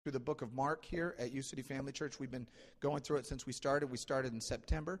Through the book of Mark here at U City Family Church. We've been going through it since we started. We started in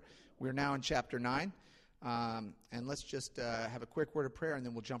September. We're now in chapter 9. And let's just have a quick word of prayer, and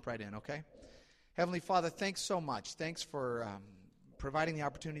then we'll jump right in, okay? Heavenly Father, thanks so much. Thanks for providing the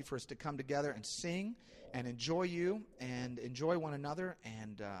opportunity for us to come together and sing and enjoy you and enjoy one another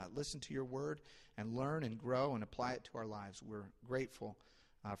and listen to your word and learn and grow and apply it to our lives. We're grateful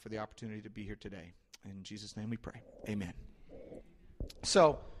for the opportunity to be here today. In Jesus' name we pray. Amen.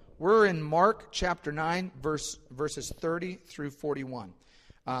 So, we're in Mark chapter 9, verses 30 through 41.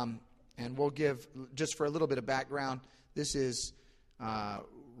 And we'll give, just for a little bit of background, this is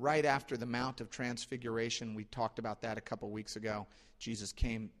right after the Mount of Transfiguration. We talked about that a couple weeks ago. Jesus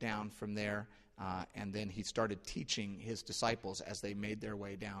came down from there, and then he started teaching his disciples as they made their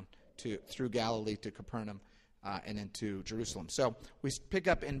way down through Galilee to Capernaum and into Jerusalem. So, we pick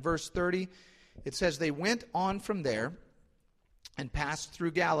up in verse 30. It says, "They went on from there and passed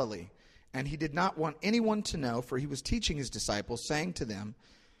through Galilee. And he did not want anyone to know, for he was teaching his disciples, saying to them,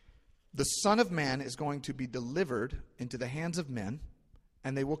 'The Son of Man is going to be delivered into the hands of men,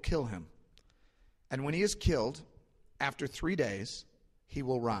 and they will kill him. And when he is killed, after 3 days, he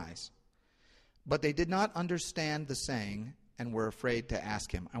will rise.' But they did not understand the saying and were afraid to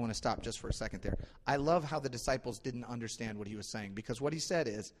ask him." I want to stop just for a second there. I love how the disciples didn't understand what he was saying, because what he said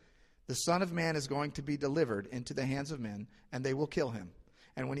is, "The Son of Man is going to be delivered into the hands of men, and they will kill him.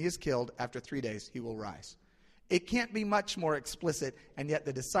 And when he is killed, after 3 days, he will rise." It can't be much more explicit, and yet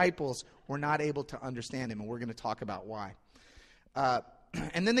the disciples were not able to understand him, and we're going to talk about why.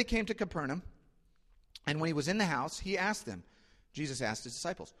 And then they came to Capernaum, and when he was in the house, he asked them, Jesus asked his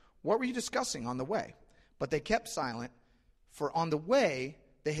disciples, "What were you discussing on the way?" But they kept silent, for on the way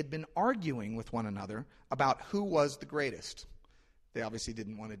they had been arguing with one another about who was the greatest. They obviously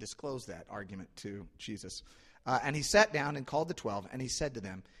didn't want to disclose that argument to Jesus. And he sat down and called the 12, and he said to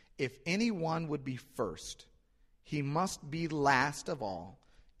them, "If anyone would be first, he must be last of all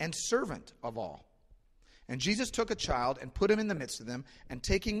and servant of all." And Jesus took a child and put him in the midst of them, and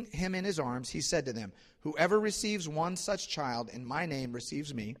taking him in his arms, he said to them, "Whoever receives one such child in my name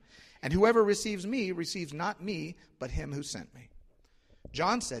receives me, and whoever receives me receives not me, but him who sent me."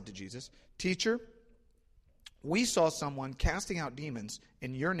 John said to Jesus, "Teacher, we saw someone casting out demons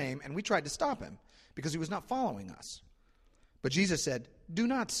in your name, and we tried to stop him because he was not following us." But Jesus said, "Do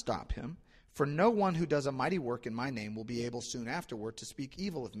not stop him, for no one who does a mighty work in my name will be able soon afterward to speak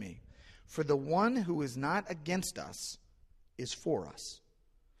evil of me. For the one who is not against us is for us.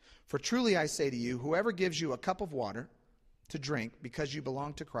 For truly I say to you, whoever gives you a cup of water to drink because you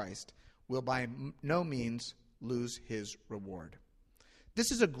belong to Christ will by no means lose his reward."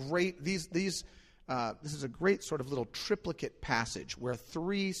 This is a great this is a great sort of little triplicate passage where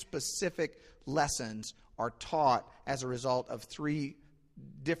 3 specific lessons are taught as a result of 3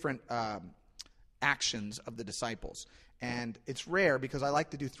 different actions of the disciples. And it's rare, because I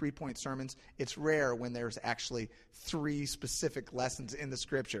like to do 3-point sermons, it's rare when there's actually 3 specific lessons in the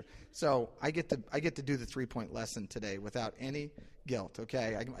Scripture. So I get to do the 3-point lesson today without any guilt,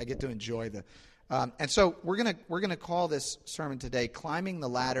 okay? I get to enjoy the... and so we're gonna call this sermon today, "Climbing the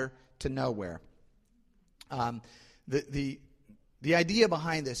Ladder to Nowhere." The idea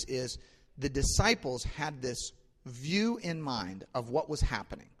behind this is the disciples had this view in mind of what was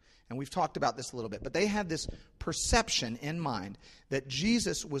happening. And we've talked about this a little bit. But they had this perception in mind that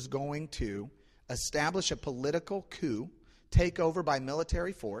Jesus was going to establish a political coup, take over by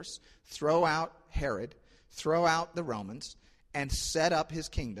military force, throw out Herod, throw out the Romans, and set up his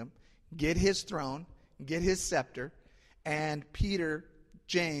kingdom, get his throne, get his scepter, and Peter,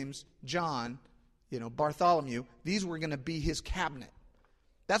 James, John, Bartholomew, these were going to be his cabinet.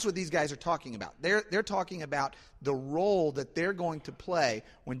 That's what these guys are talking about. They're talking about the role that they're going to play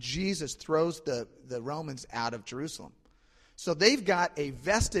when Jesus throws the Romans out of Jerusalem. So they've got a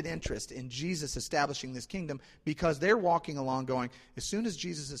vested interest in Jesus establishing this kingdom, because they're walking along going, as soon as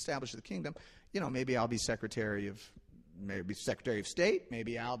Jesus establishes the kingdom, maybe I'll be Secretary of State,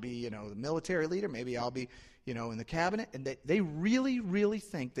 maybe I'll be, the military leader, maybe I'll be, in the cabinet. And they really, really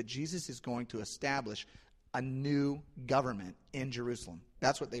think that Jesus is going to establish a new government in Jerusalem.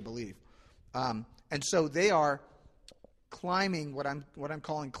 That's what they believe. And so they are climbing what I'm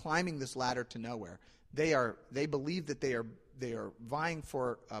calling climbing this ladder to nowhere. They believe that they are vying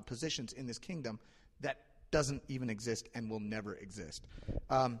for positions in this kingdom that doesn't even exist and will never exist.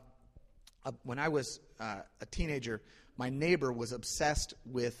 When I was a teenager, my neighbor was obsessed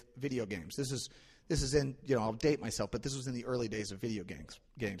with video games. This is in, I'll date myself, but this was in the early days of video games.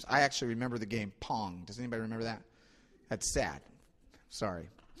 I actually remember the game Pong. Does anybody remember that? That's sad. Sorry.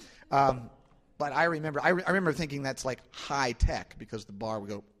 But I remember thinking that's like high tech, because the bar would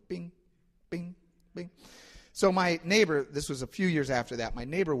go bing, bing, bing. So my neighbor, this was a few years after that, my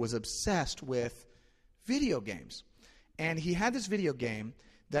neighbor was obsessed with video games. And he had this video game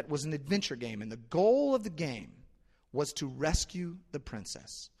that was an adventure game. And the goal of the game was to rescue the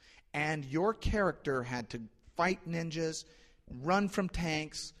princess. And your character had to fight ninjas, run from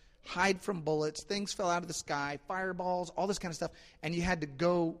tanks, hide from bullets, things fell out of the sky, fireballs, all this kind of stuff. And you had to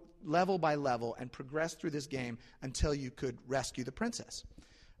go level by level and progress through this game until you could rescue the princess.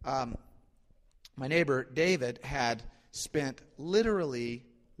 My neighbor, David, had spent literally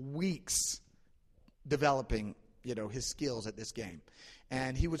weeks developing, his skills at this game.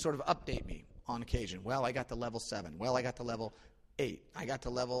 And he would sort of update me on occasion. Well, I got to level 7. Well, I got to level 8. I got to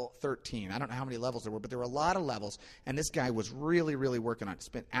level 13. I don't know how many levels there were, but there were a lot of levels. And this guy was really, really working on it.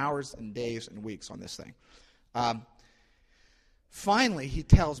 Spent hours and days and weeks on this thing. Finally, he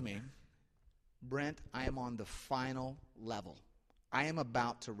tells me, Brent, I am on the final level. I am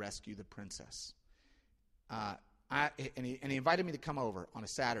about to rescue the princess. And he invited me to come over on a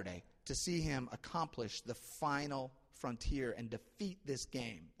Saturday to see him accomplish the final frontier and defeat this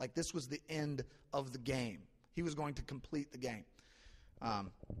game. Like this was the end of the game. He was going to complete the game.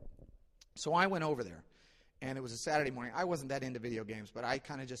 So I went over there, and it was a Saturday morning. I wasn't that into video games, but I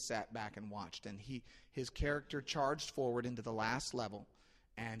kind of just sat back and watched. And his character charged forward into the last level,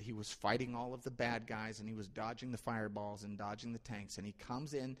 and he was fighting all of the bad guys, and he was dodging the fireballs and dodging the tanks. And he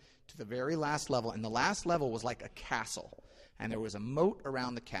comes in to the very last level, and the last level was like a castle. And there was a moat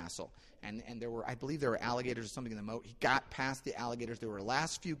around the castle. And there were, I believe there were alligators or something in the moat. He got past the alligators. There were the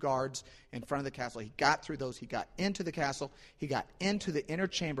last few guards in front of the castle. He got through those. He got into the castle. He got into the inner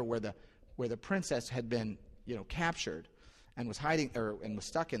chamber where the princess had been, captured and was hiding and was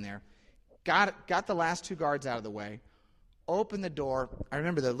stuck in there. Got the last 2 guards out of the way. Opened the door. I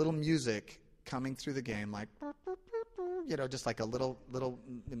remember the little music coming through the game, like, just like a little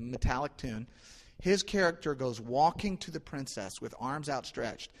metallic tune. His character goes walking to the princess with arms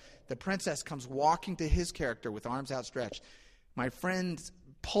outstretched. The princess comes walking to his character with arms outstretched. My friend's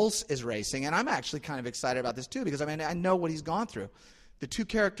pulse is racing, and I'm actually kind of excited about this too because, I know what he's gone through. The 2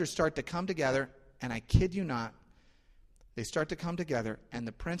 characters start to come together, and I kid you not, they start to come together, and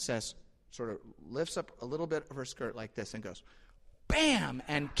the princess sort of lifts up a little bit of her skirt like this and goes, bam,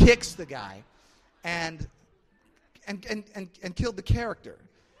 and kicks the guy and killed the character.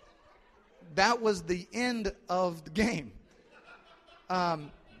 That was the end of the game.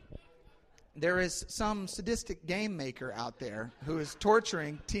 There is some sadistic game maker out there who is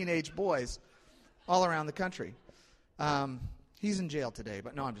torturing teenage boys all around the country. He's in jail today,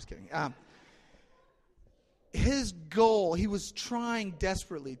 but no, I'm just kidding. His goal, he was trying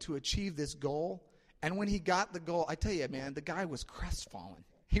desperately to achieve this goal, and when he got the goal, I tell you, man, the guy was crestfallen.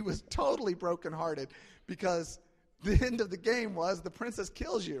 He was totally brokenhearted because the end of the game was the princess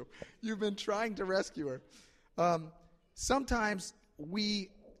kills you. You've been trying to rescue her. Sometimes we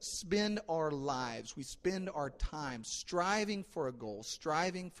spend our lives, we spend our time striving for a goal,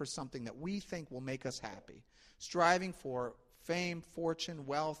 striving for something that we think will make us happy, striving for fame, fortune,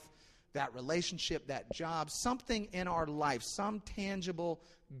 wealth, that relationship, that job, something in our life, some tangible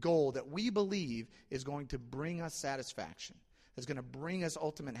goal that we believe is going to bring us satisfaction, is going to bring us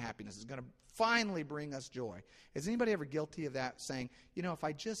ultimate happiness, is going to finally bring us joy. Is anybody ever guilty of that, saying, if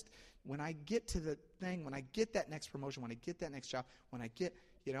I just, when I get to the thing, when I get that next promotion, when I get that next job, when I get,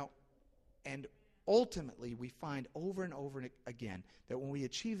 and ultimately we find over and over again that when we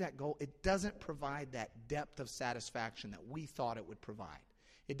achieve that goal, it doesn't provide that depth of satisfaction that we thought it would provide.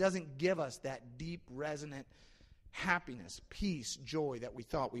 It doesn't give us that deep, resonant happiness, peace, joy that we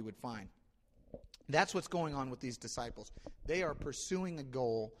thought we would find. That's what's going on with these disciples. They are pursuing a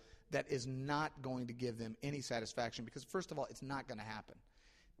goal that is not going to give them any satisfaction because, first of all, it's not going to happen.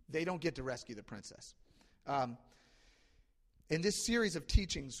 They don't get to rescue the princess. In this series of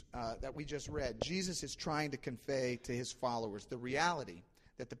teachings that we just read, Jesus is trying to convey to his followers the reality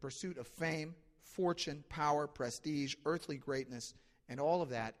that the pursuit of fame, fortune, power, prestige, earthly greatness, and all of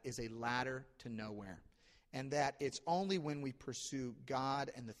that is a ladder to nowhere. And that it's only when we pursue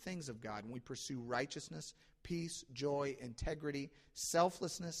God and the things of God, when we pursue righteousness, peace, joy, integrity,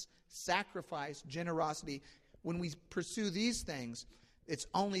 selflessness, sacrifice, generosity, when we pursue these things, it's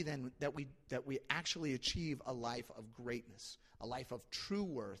only then that we actually achieve a life of greatness, a life of true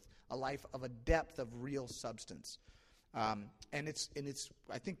worth, a life of a depth of real substance. And it's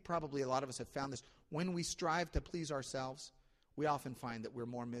I think probably a lot of us have found this. When we strive to please ourselves, we often find that we're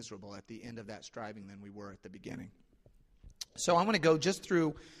more miserable at the end of that striving than we were at the beginning. So I want to go just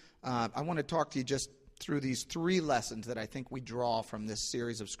through, I want to talk to you just through these 3 lessons that I think we draw from this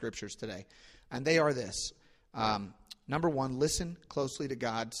series of scriptures today. And they are this. Number one, listen closely to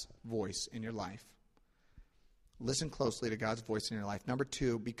God's voice in your life. Listen closely to God's voice in your life. Number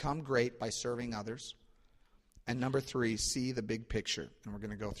two, become great by serving others. And number three, see the big picture. And we're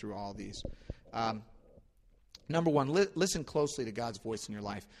going to go through all these. Number one, listen closely to God's voice in your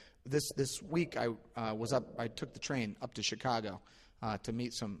life. This week I took the train up to Chicago to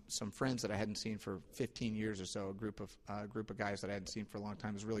meet some friends that I hadn't seen for 15 years or so, a group of guys that I hadn't seen for a long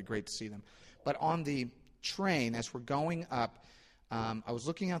time. It was really great to see them. But on the train, as we're going up, I was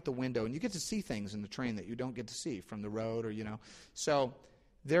looking out the window, and you get to see things in the train that you don't get to see from the road, or So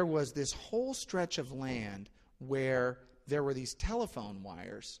there was this whole stretch of land where there were these telephone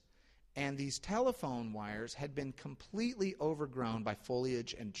wires, and these telephone wires had been completely overgrown by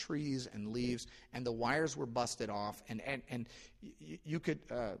foliage and trees and leaves, and the wires were busted off, and you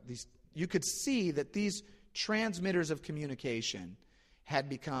could see that these transmitters of communication had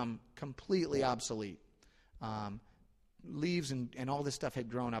become completely obsolete. Leaves and all this stuff had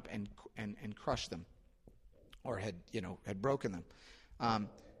grown up and crushed them, or had broken them.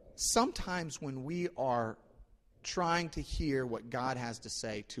 Sometimes when we are trying to hear what God has to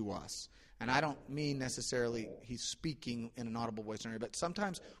say to us, and I don't mean necessarily he's speaking in an audible voice, but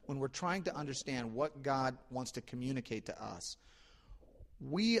sometimes when we're trying to understand what God wants to communicate to us,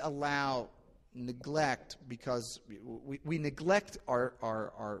 we allow neglect, because we neglect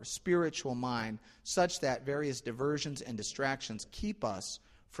our spiritual mind such that various diversions and distractions keep us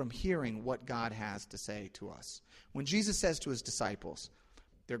from hearing what God has to say to us. When Jesus says to his disciples,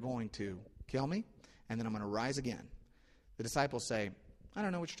 they're going to kill me, and then I'm going to rise again, the disciples say, I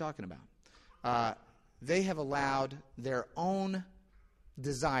don't know what you're talking about. They have allowed their own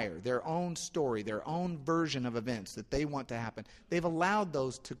desire, their own story, their own version of events that they want to happen. They've allowed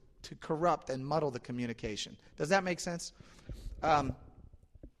those to corrupt and muddle the communication. Does that make sense?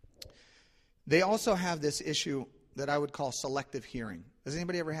 They also have this issue that I would call selective hearing. Has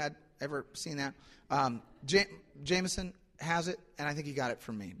anybody ever seen that? Jameson has it, and I think he got it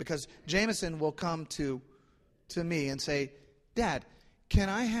from me. Because Jameson will come to me and say, Dad, can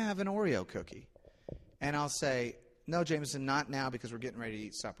I have an Oreo cookie? And I'll say, no, Jameson, not now, because we're getting ready to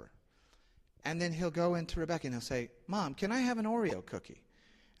eat supper. And then he'll go into Rebecca and he'll say, Mom, can I have an Oreo cookie?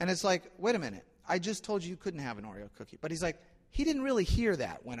 And it's like, wait a minute, I just told you couldn't have an Oreo cookie. But he's like, he didn't really hear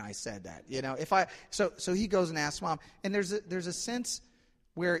that when I said that. So he goes and asks Mom, and there's a sense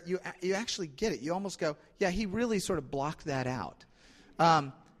where you actually get it. You almost go, yeah, he really sort of blocked that out.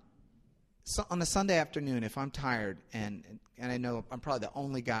 So on a Sunday afternoon, if I'm tired, and I know I'm probably the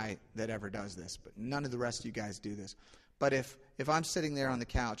only guy that ever does this, but none of the rest of you guys do this. But if I'm sitting there on the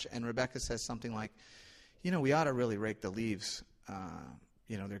couch and Rebecca says something like, we ought to really rake the leaves.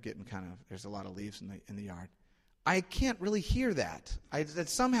 They're getting there's a lot of leaves in the yard. I can't really hear that.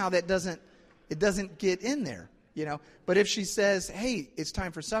 Somehow that doesn't get in there, But if she says, hey, it's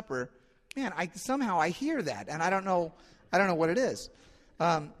time for supper, man, I hear that, and I don't know what it is.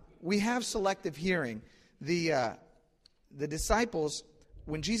 We have selective hearing. The disciples,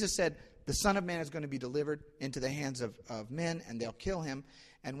 when Jesus said, the Son of Man is going to be delivered into the hands of men, and they'll kill him,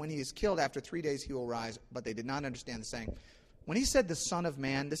 and when he is killed, after 3 days he will rise, but they did not understand the saying. When he said the Son of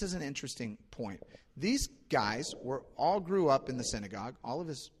Man, this is an interesting point. These guys all grew up in the synagogue. All of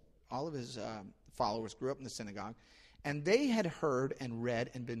his followers grew up in the synagogue, and they had heard and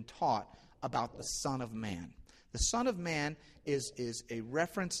read and been taught about the Son of Man. The Son of Man is a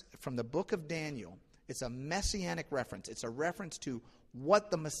reference from the book of Daniel. It's a messianic reference. It's a reference to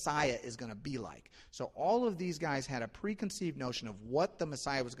what the Messiah is going to be like. So all of these guys had a preconceived notion of what the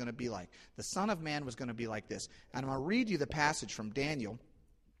Messiah was going to be like. The Son of Man was going to be like this. And I'm going to read you the passage from Daniel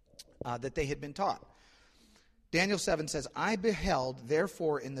that they had been taught. Daniel 7 says, I beheld,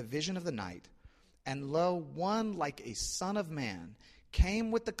 therefore, in the vision of the night, and lo, one like a son of man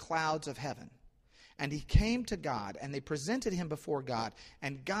came with the clouds of heaven. And he came to God, and they presented him before God,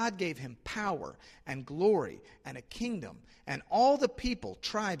 and God gave him power and glory and a kingdom, and all the people,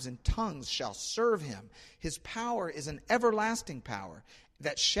 tribes, and tongues shall serve him. His power is an everlasting power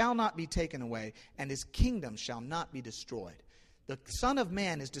that shall not be taken away, and his kingdom shall not be destroyed. The Son of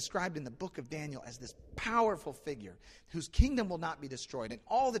Man is described in the book of Daniel as this powerful figure whose kingdom will not be destroyed, and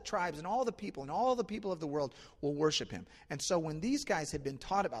all the tribes and all the people of the world will worship him. And so when these guys had been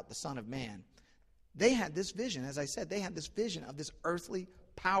taught about the Son of Man, they had this vision, as I said, they had this vision of this earthly,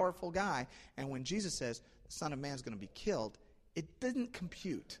 powerful guy. And when Jesus says the Son of Man is going to be killed, it didn't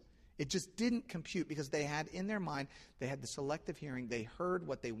compute. It just didn't compute because they had in their mind, they had the selective hearing. They heard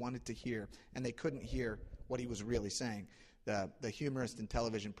what they wanted to hear, and they couldn't hear what he was really saying. The humorist and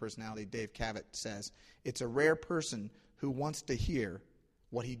television personality Dave Cavett says, it's a rare person who wants to hear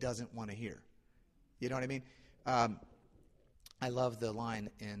what he doesn't want to hear. You know what I mean? I love the line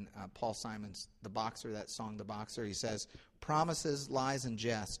in Paul Simon's The Boxer, that song, The Boxer. He says, promises, lies, and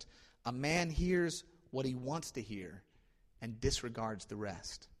jest. A man hears what he wants to hear and disregards the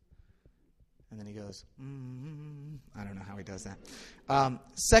rest. And then he goes, I don't know how he does that.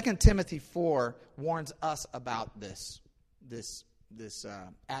 2 Timothy 4 warns us about this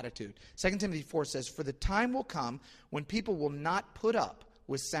attitude. 2 Timothy 4 says, for the time will come when people will not put up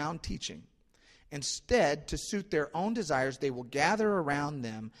with sound teaching. Instead, to suit their own desires, they will gather around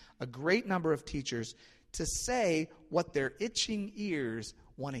them a great number of teachers to say what their itching ears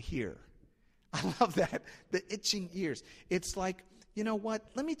want to hear. I love that, the itching ears. It's like, you know what,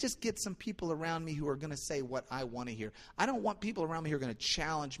 let me just get some people around me who are going to say what I want to hear. I don't want people around me who are going to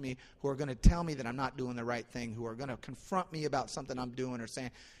challenge me, who are going to tell me that I'm not doing the right thing, who are going to confront me about something I'm doing or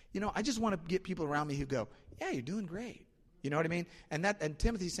saying. I just want to get people around me who go, yeah, you're doing great. You know what I mean? And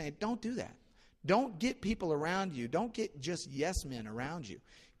Timothy's saying, don't do that. Don't get people around you. Don't get just yes men around you.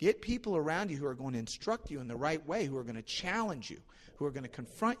 Get people around you who are going to instruct you in the right way, who are going to challenge you, who are going to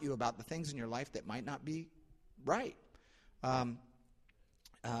confront you about the things in your life that might not be right.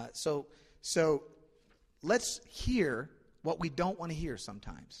 So let's hear what we don't want to hear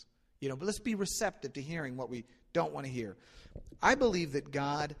sometimes. But let's be receptive to hearing what we don't want to hear. I believe that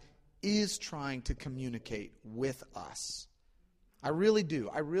God is trying to communicate with us. I really do.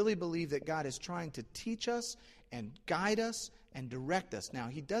 I really believe that God is trying to teach us and guide us and direct us. Now,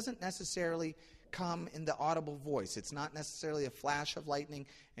 he doesn't necessarily come in the audible voice. It's not necessarily a flash of lightning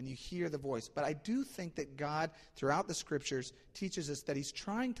and you hear the voice. But I do think that God, throughout the Scriptures, teaches us that he's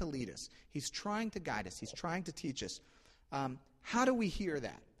trying to lead us. He's trying to guide us. He's trying to teach us. How do we hear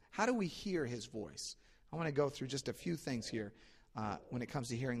that? How do we hear his voice? I want to go through just a few things here when it comes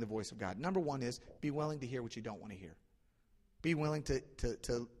to hearing the voice of God. Number one is be willing to hear what you don't want to hear. Be willing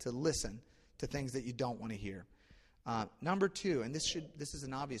to listen to things that you don't want to hear. Number two, and this is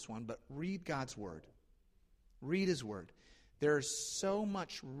an obvious one, but read God's Word. Read his Word. There is so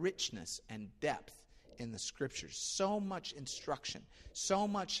much richness and depth in the Scriptures, so much instruction, so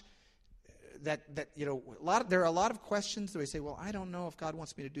much that there are a lot of questions that we say, well, I don't know if God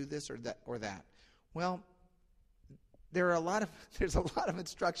wants me to do this or that. Well, there's a lot of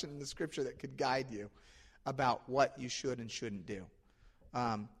instruction in the Scripture that could guide you about what you should and shouldn't do.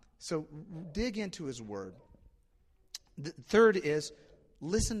 So dig into his Word. The third is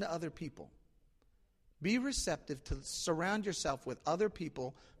listen to other people. Be receptive to surround yourself with other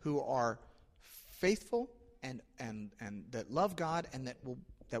people who are faithful and that love God and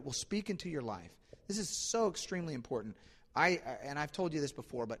that will speak into your life. This is so extremely important. I've told you this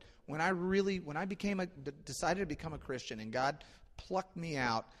before, but when I decided to become a Christian and God plucked me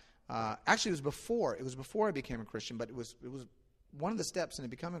out. Actually, it was before I became a Christian, but it was one of the steps into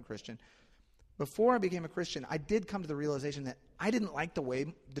becoming a Christian. Before I became a Christian, I did come to the realization that I didn't like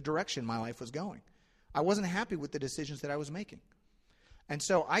the direction my life was going. I wasn't happy with the decisions that I was making. And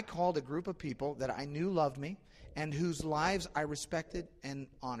so I called a group of people that I knew loved me and whose lives I respected and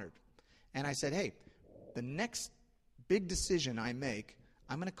honored. And I said, hey, the next big decision I make,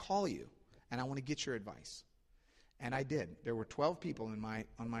 I'm going to call you, and I want to get your advice. And I did. There were 12 people on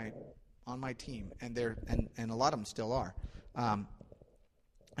my team, and a lot of them still are.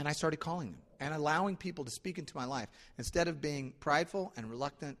 And I started calling them and allowing people to speak into my life. Instead of being prideful and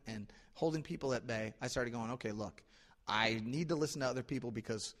reluctant and holding people at bay, I started going, okay, look, I need to listen to other people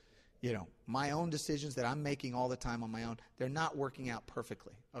because, my own decisions that I'm making all the time on my own, they're not working out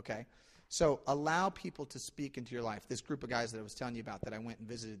perfectly, okay? So allow people to speak into your life. This group of guys that I was telling you about that I went and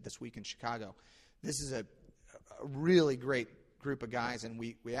visited this week in Chicago, this is a really great group of guys, and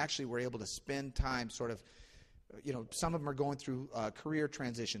we actually were able to spend time sort of, some of them are going through career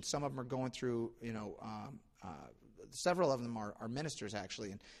transitions. Some of them are going through, several of them are ministers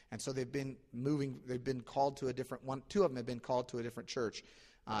actually, and so they've been called to a different one. Two of them have been called to a different church,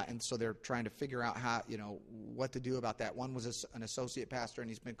 and so they're trying to figure out how, what to do about that. One was an associate pastor, and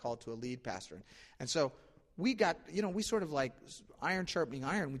he's been called to a lead pastor, and so we got, we sort of like iron sharpening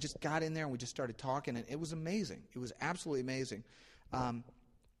iron. We just got in there and we just started talking, and it was amazing. It was absolutely amazing.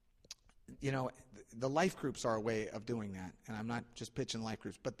 The life groups are a way of doing that, and I'm not just pitching life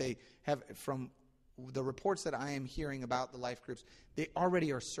groups, but they have, from the reports that I am hearing about the life groups, they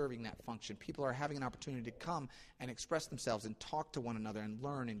already are serving that function. People are having an opportunity to come and express themselves and talk to one another and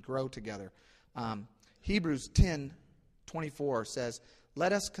learn and grow together. Hebrews 10:24 says,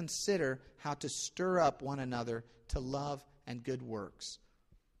 let us consider how to stir up one another to love and good works.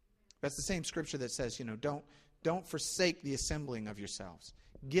 That's the same scripture that says, don't forsake the assembling of yourselves.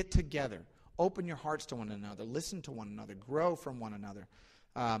 Get together. Open your hearts to one another. Listen to one another. Grow from one another.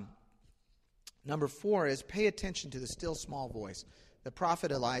 Number 4 is pay attention to the still small voice. The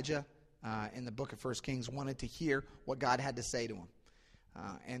prophet Elijah in the book of 1 Kings wanted to hear what God had to say to him.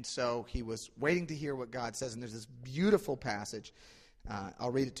 And so he was waiting to hear what God says. And there's this beautiful passage.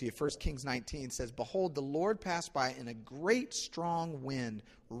 I'll read it to you. 1 Kings 19 says, "Behold, the Lord passed by in a great strong wind,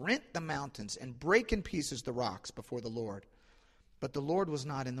 rent the mountains, and brake in pieces the rocks before the Lord. But the Lord was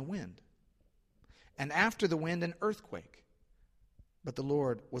not in the wind. And after the wind, an earthquake. But the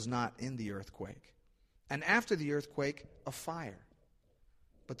Lord was not in the earthquake. And after the earthquake, a fire.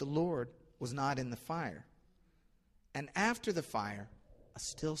 But the Lord was not in the fire. And after the fire, a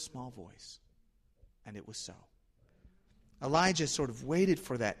still small voice." And it was so. Elijah sort of waited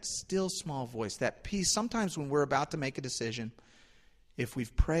for that still small voice, that peace. Sometimes when we're about to make a decision, if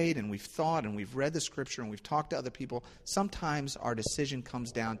we've prayed and we've thought and we've read the scripture and we've talked to other people, sometimes our decision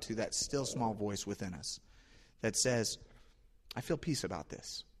comes down to that still small voice within us that says, I feel peace about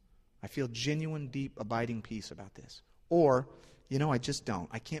this. I feel genuine, deep, abiding peace about this. Or, I just don't.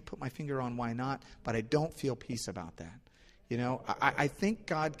 I can't put my finger on why not, but I don't feel peace about that. I think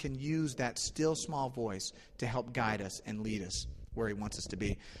God can use that still small voice to help guide us and lead us where he wants us to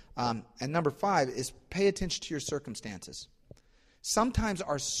be. And number 5 is pay attention to your circumstances. Sometimes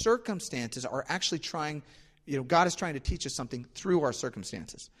our circumstances are actually trying, God is trying to teach us something through our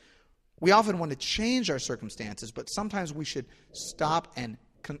circumstances. We often want to change our circumstances, but sometimes we should stop and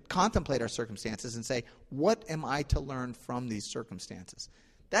contemplate our circumstances and say, what am I to learn from these circumstances?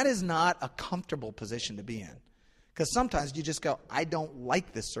 That is not a comfortable position to be in. Because sometimes you just go, I don't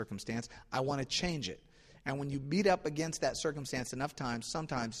like this circumstance. I want to change it. And when you beat up against that circumstance enough times,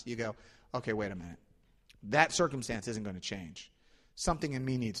 sometimes you go, okay, wait a minute. That circumstance isn't going to change. Something in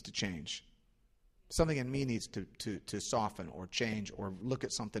me needs to change. Something in me needs to soften or change or look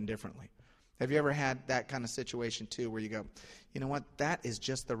at something differently. Have you ever had that kind of situation too where you go, you know what, that is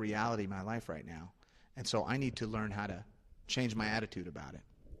just the reality of my life right now. And so I need to learn how to change my attitude about it.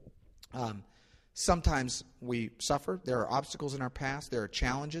 Sometimes we suffer. There are obstacles in our past. There are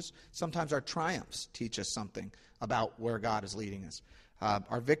challenges. Sometimes our triumphs teach us something about where God is leading us.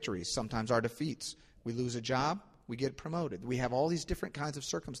 Our victories, sometimes our defeats. We lose a job, we get promoted. We have all these different kinds of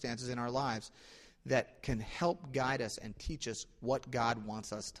circumstances in our lives that can help guide us and teach us what God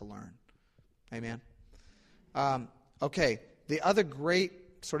wants us to learn. Amen? Okay, the other great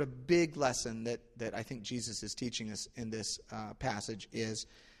sort of big lesson that I think Jesus is teaching us in this passage is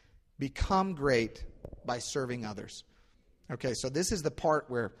become great by serving others. Okay, so this is the part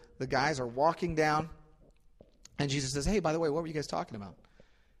where the guys are walking down, and Jesus says, hey, by the way, what were you guys talking about?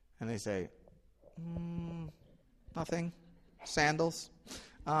 And they say, nothing. Sandals?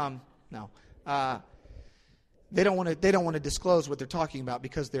 No. They don't want to disclose what they're talking about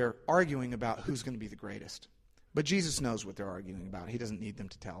because they're arguing about who's going to be the greatest. But Jesus knows what they're arguing about. He doesn't need them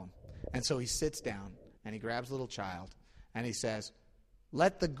to tell him. And so he sits down, and he grabs a little child, and he says,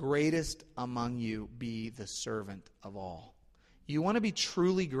 let the greatest among you be the servant of all. You want to be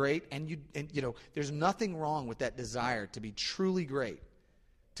truly great, and there's nothing wrong with that desire to be truly great,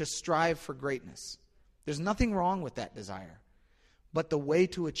 to strive for greatness. There's nothing wrong with that desire. But the way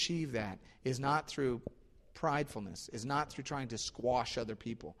to achieve that is not through pridefulness, is not through trying to squash other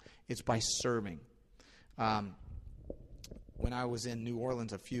people. It's by serving. When I was in New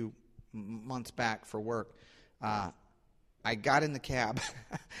Orleans a few months back for work, I got in the cab,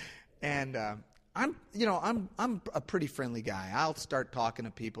 and I'm a pretty friendly guy. I'll start talking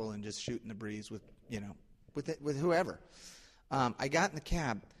to people and just shooting the breeze with whoever. I got in the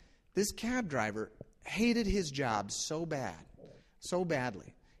cab. This cab driver hated his job so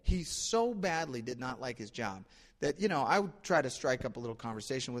badly. He so badly did not like his job that I would try to strike up a little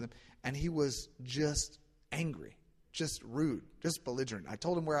conversation with him, and he was just angry. Just rude, just belligerent. I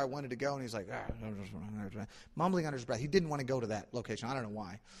told him where I wanted to go, and he's like, mumbling under his breath. He didn't want to go to that location. I don't know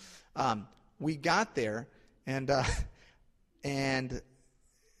why. We got there, and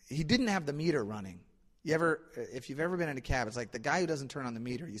he didn't have the meter running. If you've ever been in a cab, it's like the guy who doesn't turn on the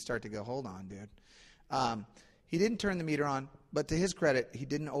meter, you start to go, hold on, dude. He didn't turn the meter on, but to his credit, he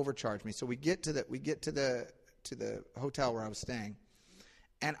didn't overcharge me. So we get to the hotel where I was staying,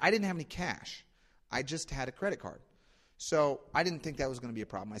 and I didn't have any cash. I just had a credit card. So I didn't think that was going to be a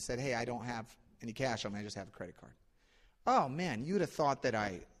problem. I said, hey, I don't have any cash on me. I just have a credit card. Oh, man, you'd have thought that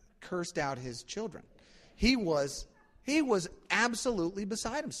I cursed out his children. He was absolutely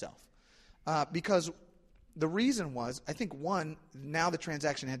beside himself because the reason was, I think, one, now the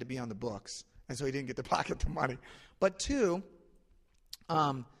transaction had to be on the books, and so he didn't get to pocket the money. But two,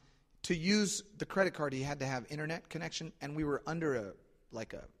 to use the credit card, he had to have internet connection, and we were under a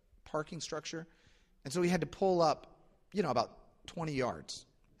parking structure. And so he had to pull up, about 20 yards.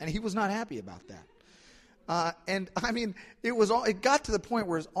 And he was not happy about that. And I mean, it got to the point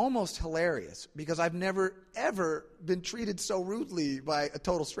where it's almost hilarious because I've never, ever been treated so rudely by a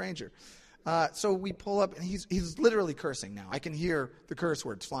total stranger. So we pull up, and he's literally cursing now. I can hear the curse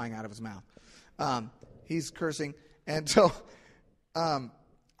words flying out of his mouth. He's cursing. And so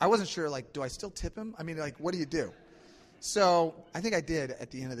I wasn't sure, like, do I still tip him? I mean, like, what do you do? So I think I did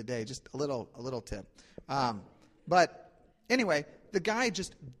at the end of the day, just a little tip. But anyway, the guy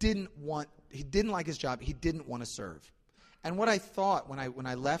just didn't like his job. He didn't want to serve. And what I thought when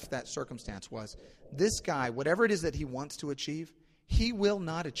I left that circumstance was, this guy, whatever it is that he wants to achieve, he will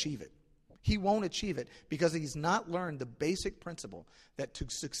not achieve it. He won't achieve it because he's not learned the basic principle that to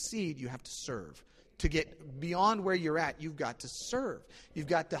succeed, you have to serve. To get beyond where you're at, you've got to serve. You've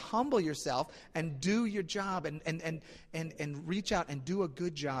got to humble yourself and do your job and reach out and do a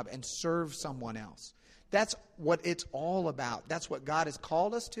good job and serve someone else. That's what it's all about. That's what God has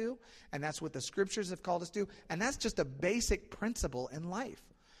called us to, and that's what the Scriptures have called us to, and that's just a basic principle in life.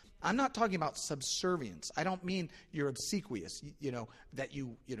 I'm not talking about subservience. I don't mean you're obsequious, that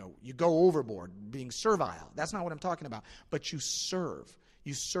you go overboard, being servile. That's not what I'm talking about. But you serve.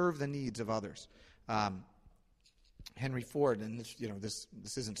 You serve the needs of others. Henry Ford, and this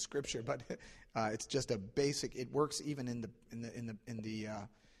isn't scripture, but it's just a basic. It works even in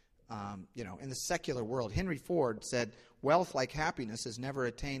the secular world. Henry Ford said, "Wealth, like happiness, is never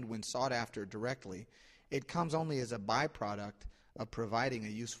attained when sought after directly. It comes only as a byproduct of providing a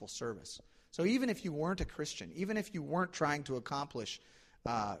useful service." So even if you weren't a Christian, even if you weren't trying to accomplish,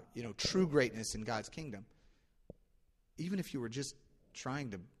 true greatness in God's kingdom, even if you were just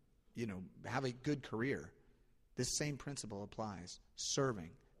trying to have a good career, this same principle applies.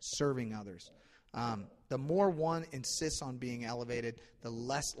 Serving others. The more one insists on being elevated, the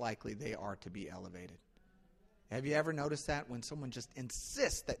less likely they are to be elevated. Have you ever noticed that when someone just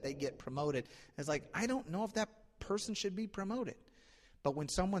insists that they get promoted? It's like, I don't know if that person should be promoted. But when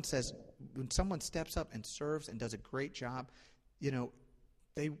someone steps up and serves and does a great job,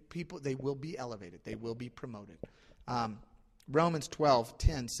 they will be elevated. They will be promoted. Romans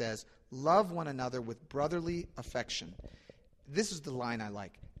 12:10 says, "Love one another with brotherly affection." This is the line I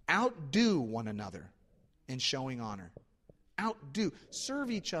like. "Outdo one another in showing honor." Outdo.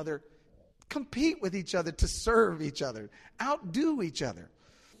 Serve each other. Compete with each other to serve each other. Outdo each other.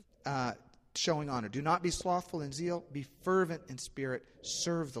 Showing honor. "Do not be slothful in zeal. Be fervent in spirit.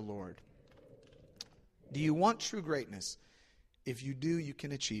 Serve the Lord." Do you want true greatness? If you do, you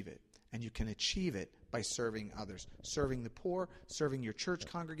can achieve it. And you can achieve it by serving others. Serving the poor, serving your church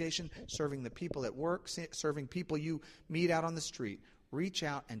congregation, serving the people at work, serving people you meet out on the street. Reach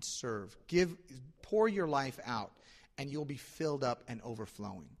out and serve. Pour your life out, and you'll be filled up and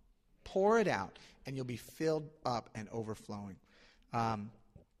overflowing. Pour it out, and you'll be filled up and overflowing.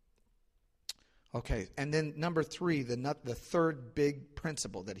 Okay, and then number 3, the third big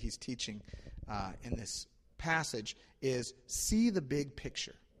principle that he's teaching in this passage is see the big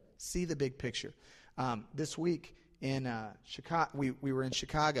picture. See the big picture. This week in Chicago, we were in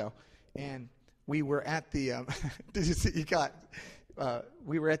Chicago, and we were at the. Did you see?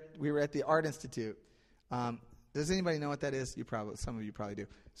 We were at the Art Institute. Does anybody know what that is? Some of you probably do.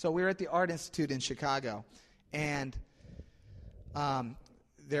 So we were at the Art Institute in Chicago, and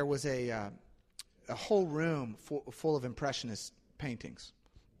there was a whole room full of Impressionist paintings,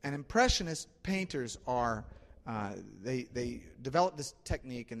 and Impressionist painters are. They developed this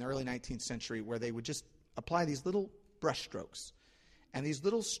technique in the early 19th century where they would just apply these little brush strokes. And these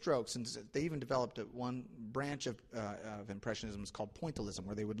little strokes, and they even developed one branch of Impressionism is called pointillism,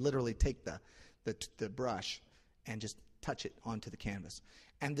 where they would literally take the brush and just touch it onto the canvas.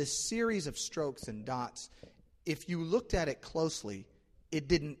 And this series of strokes and dots, if you looked at it closely,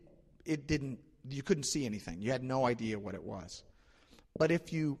 you couldn't see anything. You had no idea what it was. But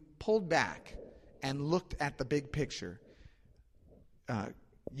if you pulled back and looked at the big picture,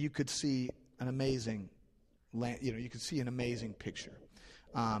 you could see an amazing, picture.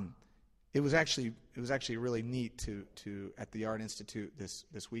 It was actually really neat to at the Art Institute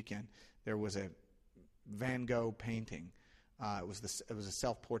this weekend. There was a Van Gogh painting. It was a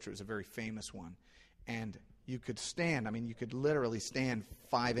self-portrait. It was a very famous one, and you could stand. You could literally stand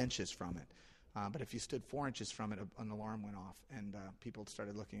 5 inches from it. But if you stood 4 inches from it, an alarm went off, and people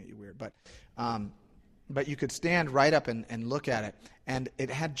started looking at you weird. But you could stand right up and look at it, and it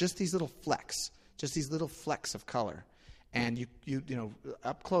had just these little flecks of color. And you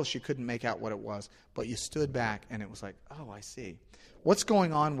up close you couldn't make out what it was, but you stood back, and it was like, oh, I see. What's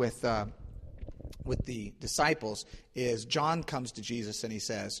going on with the disciples is John comes to Jesus and he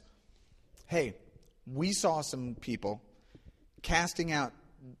says, "Hey, we saw some people casting out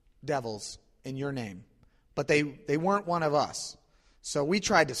devils in your name, but they weren't one of us. So we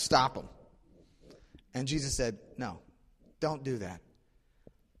tried to stop them. And Jesus said, no, don't do that.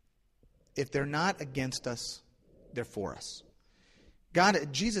 If they're not against us, they're for us.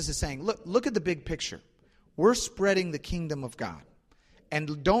 Jesus is saying, look at the big picture. We're spreading the kingdom of God.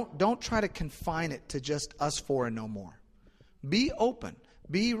 And don't try to confine it to just us four and no more. Be open.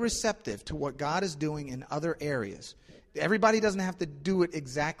 Be receptive to what God is doing in other areas. Everybody doesn't have to do it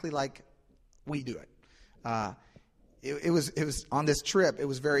exactly like we do it. It was on this trip, it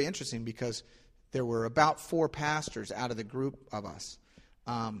was very interesting because there were about 4 pastors out of the group of us,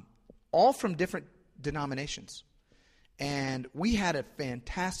 all from different denominations. And we had a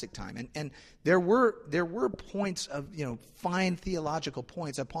fantastic time. And there were points of, fine theological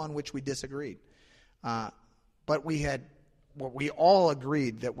points upon which we disagreed. But we all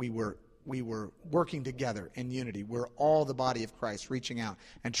agreed that we were working together in unity. We're all the body of Christ reaching out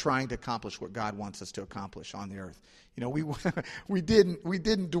and trying to accomplish what God wants us to accomplish on the earth. We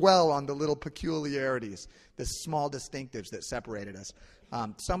didn't dwell on the little peculiarities, the small distinctives that separated us.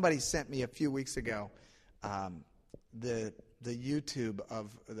 Somebody sent me a few weeks ago the YouTube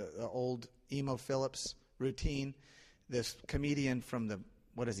of the old Emo Phillips routine. This comedian from the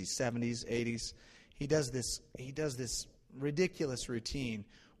 70s, 80s. He does this ridiculous routine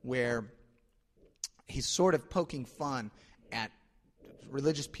where he's sort of poking fun at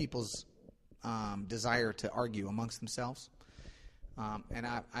religious people's desire to argue amongst themselves. And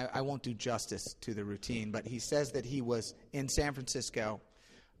I won't do justice to the routine, but he says that he was in San Francisco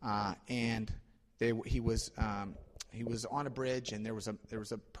and he was on a bridge, and there was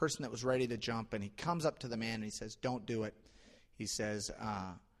a person that was ready to jump, and he comes up to the man and he says, "Don't do it." He says,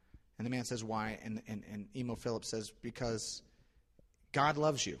 and the man says, "Why?" And Emo Phillips says, "Because God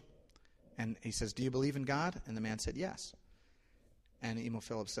loves you." And he says, "Do you believe in God?" And the man said, "Yes." And Emo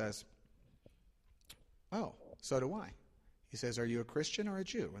Phillips says, "Oh, so do I." He says, "Are you a Christian or a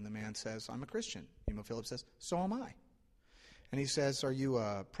Jew?" And the man says, "I'm a Christian." Emo Phillips says, "So am I." And he says, "Are you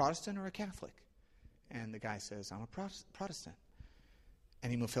a Protestant or a Catholic?" And the guy says, "I'm a Protestant."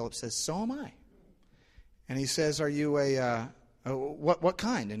 And Emo Phillips says, "So am I." And he says, "Are you what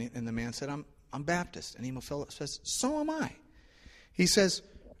kind?" And the man said, I'm Baptist." And Emo Phillips says, "So am I." He says,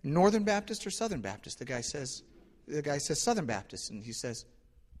 "Northern Baptist or Southern Baptist?" The guy says, "Southern Baptist." And he says,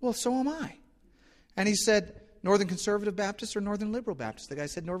 "Well, so am I." And he said, "Northern Conservative Baptist or Northern Liberal Baptist?" The guy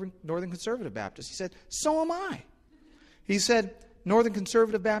said, Northern Conservative Baptist." He said, "So am I." He said, "Northern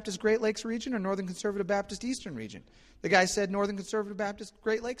Conservative Baptist Great Lakes region or Northern Conservative Baptist Eastern region?" The guy said, "Northern Conservative Baptist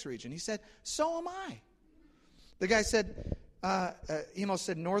Great Lakes region." He said, "So am I." The guy said, Emo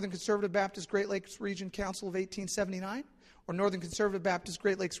said, "Northern Conservative Baptist Great Lakes Region Council of 1879 or Northern Conservative Baptist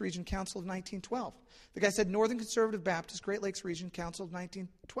Great Lakes Region Council of 1912?" The guy said, "Northern Conservative Baptist Great Lakes Region Council of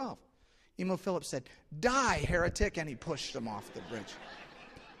 1912. Emo Phillips said, "Die, heretic," and he pushed him off the bridge.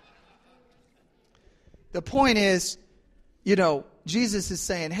 The point is, Jesus is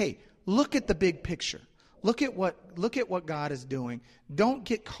saying, hey, look at the big picture. Look at what God is doing. Don't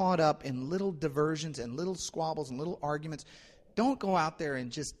get caught up in little diversions and little squabbles and little arguments. Don't go out there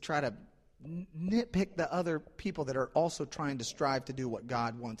and just try to nitpick the other people that are also trying to strive to do what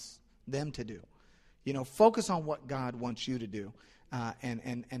God wants them to do. Focus on what God wants you to do,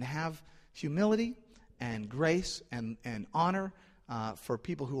 and have humility and grace and honor for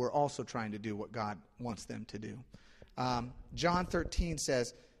people who are also trying to do what God wants them to do. John 13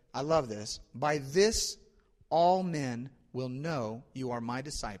 says, I love this, "By this all men will know you are my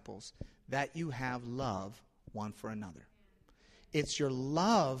disciples, that you have love one for another." It's your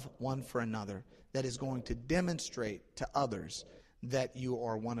love one for another that is going to demonstrate to others that you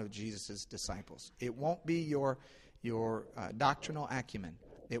are one of Jesus' disciples. It won't be your doctrinal acumen.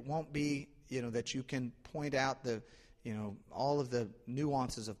 It won't be that you can point out all of the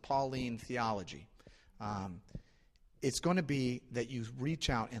nuances of Pauline theology. It's going to be that you reach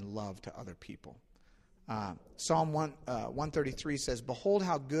out in love to other people. Psalm 133 says, "Behold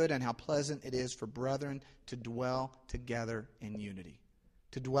how good and how pleasant it is for brethren to dwell together in unity."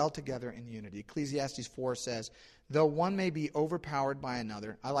 To dwell together in unity. Ecclesiastes 4 says, "Though one may be overpowered by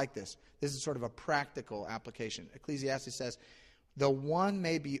another," I like this. This is sort of a practical application. Ecclesiastes says, "Though one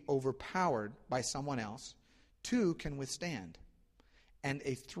may be overpowered by someone else, two can withstand. And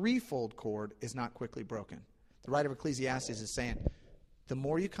a threefold cord is not quickly broken." The writer of Ecclesiastes is saying, the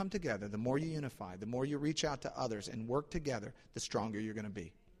more you come together, the more you unify, the more you reach out to others and work together, the stronger you're going to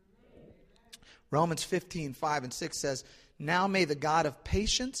be. Romans 15:5-6 says, "Now may the God of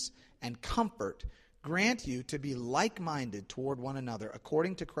patience and comfort grant you to be like-minded toward one another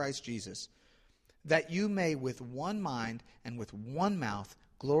according to Christ Jesus, that you may with one mind and with one mouth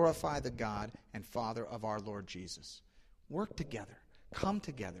glorify the God and Father of our Lord Jesus. Work together. Come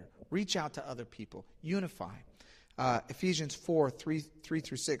together. Reach out to other people. Unify. Ephesians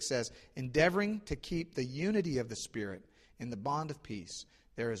 4:3-6 says, endeavoring to keep the unity of the Spirit in the bond of peace.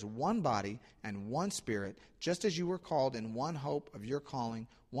 There is one body and one Spirit, just as you were called in one hope of your calling,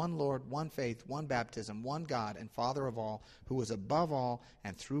 one Lord, one faith, one baptism, one God and Father of all, who is above all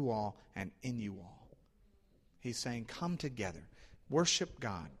and through all and in you all. He's saying, come together. Worship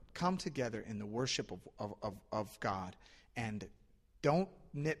God. Come together in the worship of God. And don't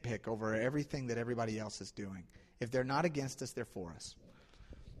nitpick over everything that everybody else is doing. If they're not against us, they're for us.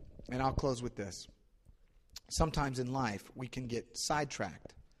 And I'll close with this. Sometimes in life, we can get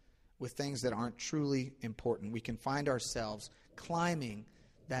sidetracked with things that aren't truly important. We can find ourselves climbing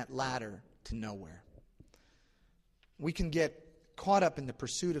that ladder to nowhere. We can get caught up in the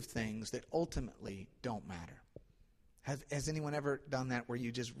pursuit of things that ultimately don't matter. Has anyone ever done that where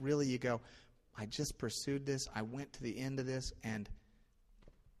you just really, you go, I just pursued this, I went to the end of this, and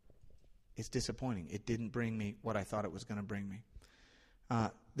it's disappointing. It didn't bring me what I thought it was going to bring me.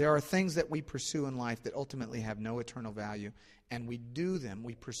 There are things that we pursue in life that ultimately have no eternal value, and we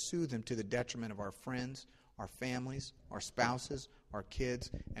pursue them to the detriment of our friends, our families, our spouses, our kids,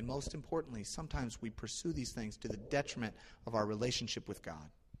 and most importantly, sometimes we pursue these things to the detriment of our relationship with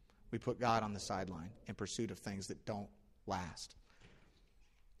God. We put God on the sideline in pursuit of things that don't last.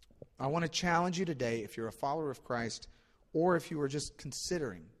 I want to challenge you today, if you're a follower of Christ, or if you are just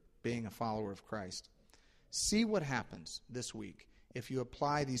considering being a follower of Christ, see what happens this week if you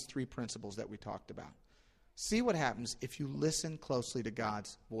apply these 3 principles that we talked about. See what happens if you listen closely to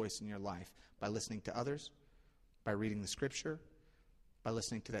God's voice in your life by listening to others, by reading the Scripture, by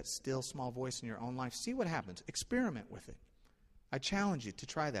listening to that still small voice in your own life. See what happens. Experiment with it. I challenge you to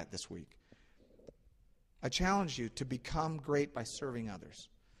try that this week. I challenge you to become great by serving others.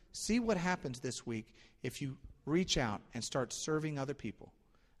 See what happens this week if you reach out and start serving other people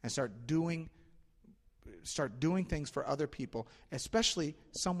and start doing things for other people, especially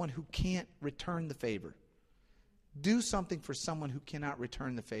someone who can't return the favor. Do something for someone who cannot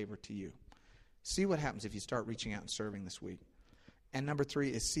return the favor to you. See what happens if you start reaching out and serving this week. And number 3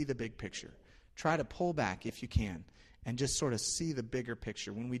 is see the big picture. Try to pull back if you can and just sort of see the bigger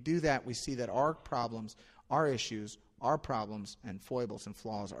picture. When we do that, we see that our problems, our issues, our problems and foibles and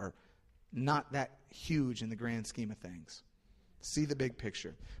flaws are not that huge in the grand scheme of things. See the big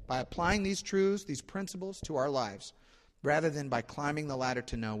picture. By applying these truths, these principles to our lives, rather than by climbing the ladder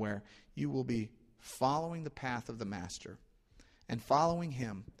to nowhere, you will be following the path of the Master. And following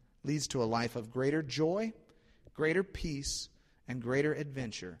him leads to a life of greater joy, greater peace, and greater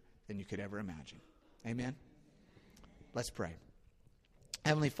adventure than you could ever imagine. Amen? Let's pray.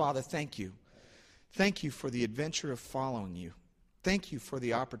 Heavenly Father, thank you. Thank you for the adventure of following you. Thank you for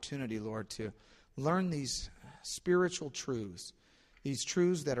the opportunity, Lord, to learn these spiritual truths, these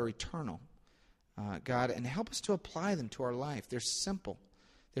truths that are eternal, God, and help us to apply them to our life. They're simple.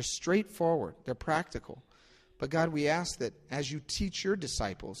 They're straightforward. They're practical. But God, we ask that as you teach your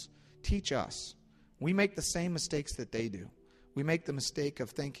disciples, teach us. We make the same mistakes that they do. We make the mistake of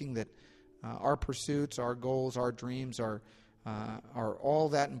thinking that our pursuits, our goals, our dreams are all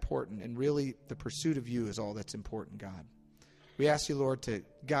that important, and really the pursuit of you is all that's important, God. We ask you, Lord, to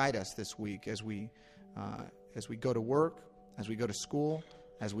guide us this week as we go to work, as we go to school,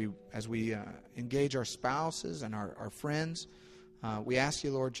 as we engage our spouses and our friends. We ask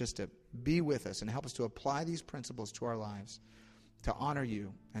you, Lord, just to be with us and help us to apply these principles to our lives, to honor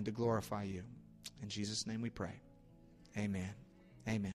you and to glorify you. In Jesus' name we pray. Amen. Amen.